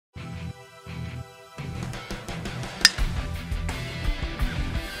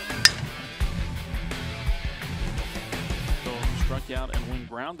out, and Wynn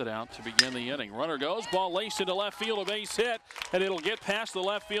grounded out to begin the inning. Runner goes, ball laced into left field, a base hit, and it'll get past the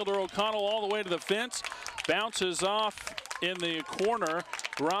left fielder O'Connell all the way to the fence. Bounces off in the corner.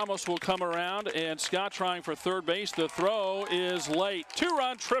 Ramos will come around, and Scott trying for third base. The throw is late.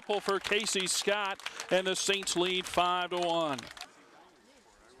 Two-run triple for Casey Scott, and the Saints lead 5-1.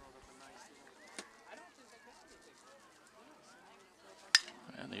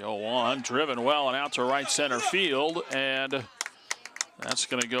 And the 0-1 driven well and out to right center field, and that's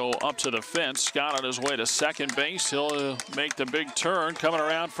going to go up to the fence. Scott on his way to second base. He'll make the big turn, coming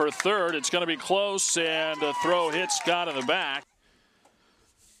around for third. It's going to be close, and the throw hits Scott in the back.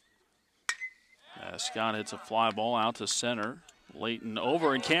 Scott hits a fly ball out to center. Layton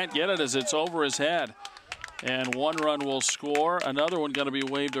over and can't get it as it's over his head. And one run will score. Another one going to be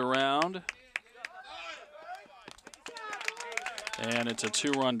waved around. And it's a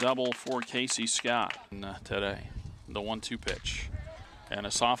two-run double for Casey Scott today. The 1-2 pitch. And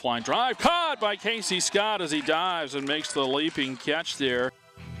a soft line drive caught by Casey Scott as he dives and makes the leaping catch there.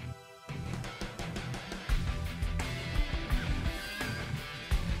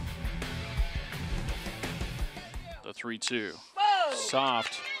 The 3-2.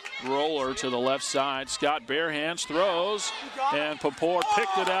 Soft roller to the left side. Scott bare hands throws, and Papore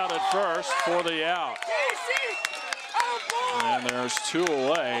picked it out at first for the out. And there's two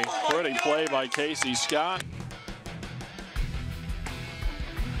away. Pretty play by Casey Scott.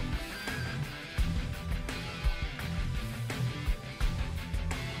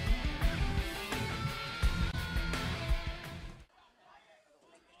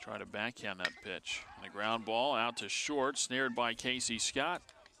 Try to backhand that pitch. And a ground ball out to short, snared by Casey Scott.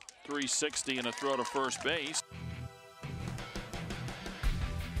 360 and a throw to first base.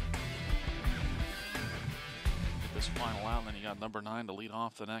 This final out, and then you got number 9 to lead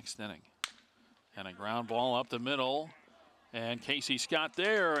off the next inning. And a ground ball up the middle. And Casey Scott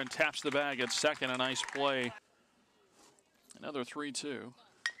there and taps the bag at second. A nice play. Another 3-2.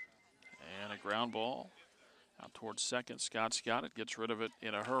 And a ground ball out towards second. Scott's got it, gets rid of it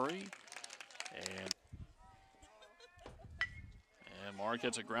in a hurry. And Mark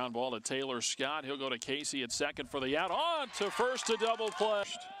gets a ground ball to Taylor Scott. He'll go to Casey at second for the out. On to first to double play.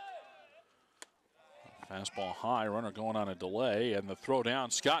 Fastball high, runner going on a delay, and the throw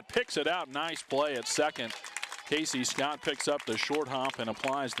down. Scott picks it out. Nice play at second. Casey Scott picks up the short hop and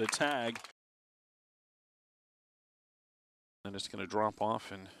applies the tag. And it's going to drop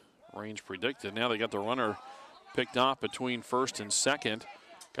off in range predicted. Now they got the runner picked off between first and second.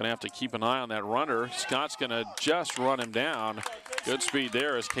 Going to have to keep an eye on that runner. Scott's going to just run him down. Good speed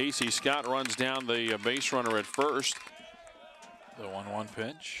there as Casey Scott runs down the base runner at first. The 1-1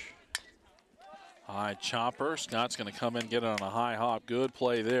 pitch. High chopper. Scott's going to come in, get it on a high hop. Good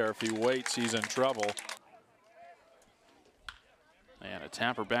play there. If he waits, he's in trouble. And a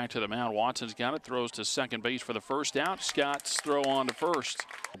tapper back to the mound. Watson's got it. Throws to second base for the first out. Scott's throw on to first.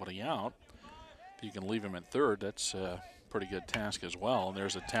 Nobody out. If you can leave him at third, that's a pretty good task as well. And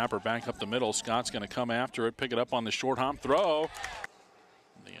there's a tapper back up the middle. Scott's going to come after it, pick it up on the short hop throw.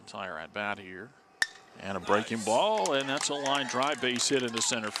 The entire at bat here. And a breaking ball, and that's a line drive base hit into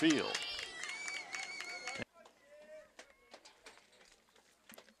center field.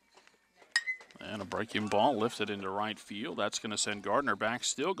 And a breaking ball lifted into right field. That's going to send Gardner back,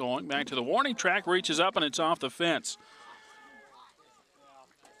 still going back to the warning track, reaches up, and it's off the fence.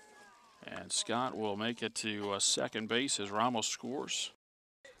 And Scott will make it to second base as Ramos scores.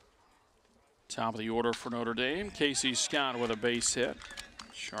 Top of the order for Notre Dame. Casey Scott with a base hit.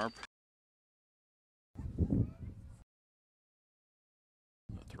 Sharp. The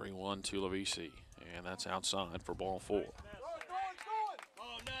 3-1 to Lovisi. And that's outside for ball 4.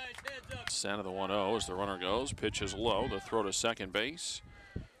 Center the 1-0 as the runner goes. Pitch is low. The throw to second base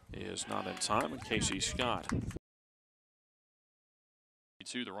is not in time. And Casey Scott.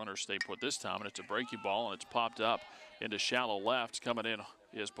 The runners stay put this time, and it's a breaking ball, and it's popped up into shallow left. Coming in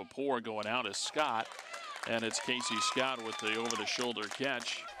is Papore, going out is Scott, and it's Casey Scott with the over-the-shoulder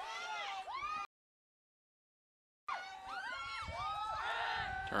catch.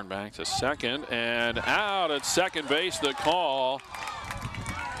 Turn back to second, and out at second base, the call.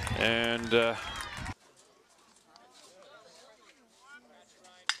 And a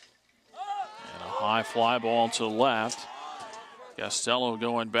high fly ball to left. Costello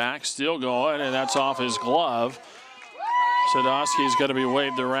going back, still going, and that's off his glove. Sadowski's going to be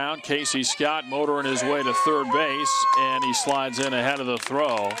waved around. Casey Scott motoring his way to third base, and he slides in ahead of the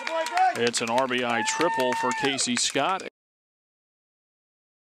throw. It's an RBI triple for Casey Scott.